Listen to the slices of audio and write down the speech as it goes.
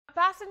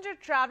passenger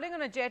traveling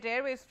on a Jet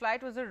Airways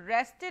flight was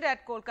arrested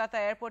at Kolkata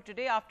airport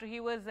today after he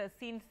was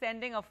seen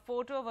sending a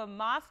photo of a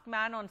masked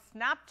man on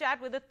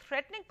Snapchat with a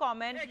threatening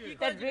comment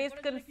that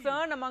raised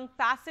concern among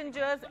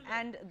passengers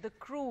and the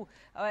crew.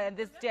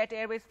 This Jet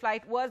Airways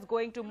flight was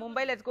going to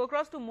Mumbai. Let's go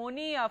across to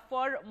Moni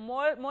for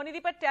more. Moni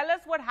Deepa, tell us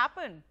what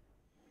happened.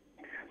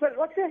 Well,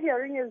 what you're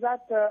hearing is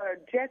that the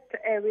Jet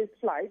Airways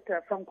flight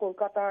from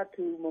Kolkata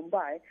to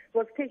Mumbai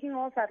was taking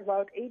off at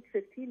about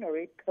 8:15 or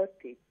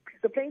 8:30.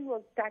 The plane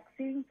was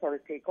taxiing for a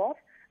takeoff,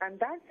 and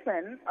that's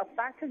when a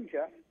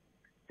passenger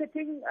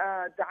sitting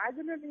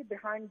diagonally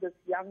behind this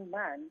young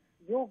man,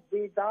 Yog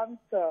Vedant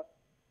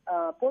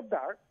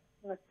Poddar,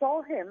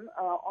 saw him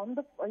on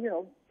the,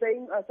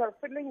 playing, sort of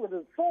fiddling with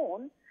his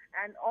phone,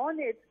 and on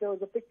it there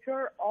was a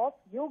picture of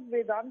Yog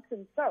Vedant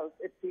himself,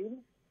 it seems,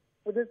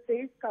 with his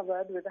face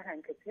covered with a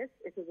handkerchief.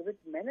 It was a bit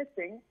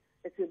menacing.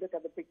 If you look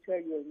at the picture,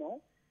 you'll know.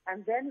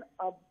 And then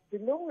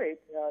below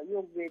it,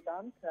 Yog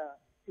Vedant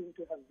seemed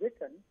to have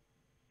written,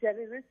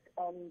 "Terrorist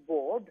on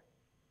board,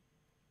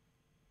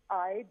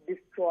 I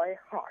destroy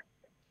hearts."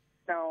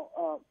 Now,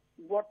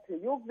 what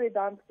Yog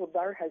Vedant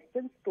Poddar has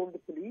since told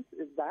the police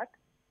is that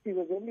he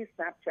was only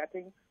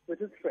Snapchatting with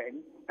his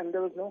friends and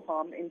there was no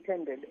harm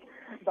intended.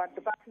 But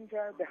the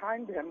passenger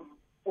behind him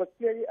was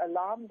clearly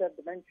alarmed at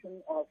the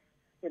mention of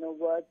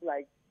words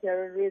like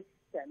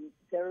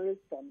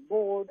terrorists on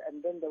board,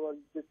 and then there was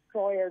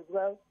destroy as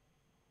well.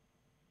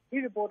 He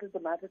reported the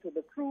matter to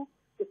the crew.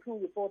 The crew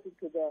reported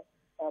to the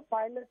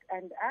pilot,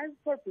 and as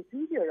per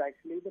procedure,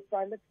 actually, the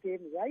pilot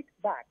came right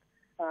back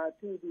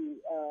to the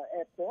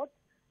airport.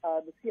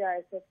 The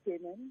CISF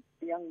came in.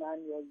 The young man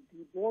was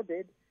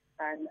deboarded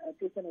and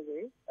taken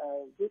away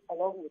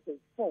along with his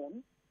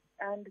phone,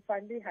 and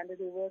finally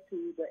handed over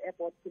to the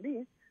airport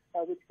police,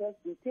 which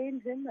first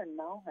detained him and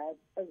now has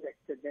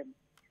arrested him.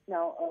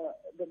 Now,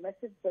 the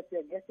message that we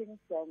are getting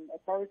from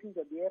authorities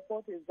at the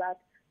airport is that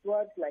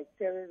words like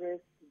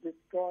terrorists,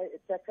 destroy,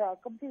 etc. are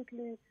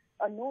completely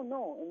a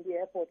no-no in the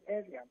airport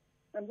area.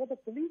 And what the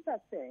police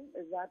are saying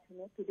is that,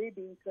 today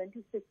being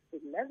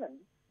 26/11,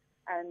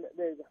 and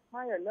there's a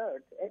high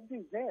alert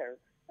everywhere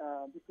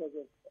because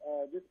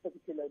of this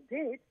particular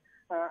date,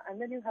 and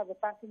then you have a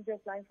passenger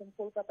flying from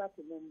Kolkata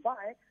to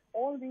Mumbai,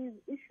 all these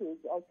issues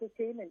also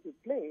came into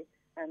play,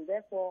 and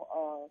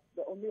therefore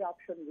the only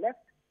option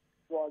left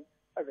was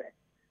arrest.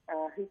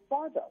 His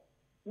father,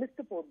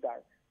 Mr.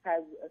 Poddar,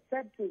 has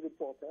said to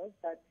reporters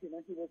that he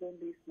was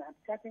only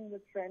Snapchatting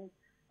with friends,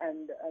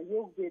 and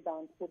Yog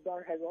Vedant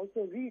Poddar has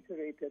also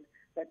reiterated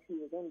that he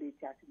was only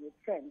chatting with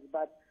friends.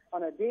 But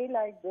on a day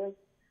like this,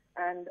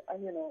 and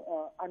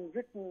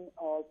unwritten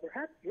or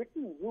perhaps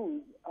written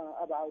rules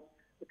about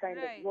the kind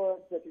of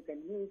words that you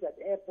can use at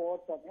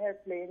airports, on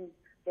airplanes,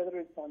 whether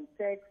it's on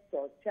text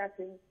or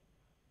chatting,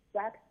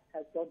 that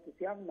has got this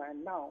young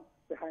man now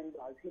behind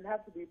bars. He'll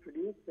have to be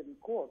produced in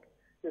court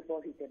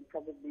before he can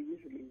probably be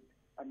released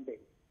on bail.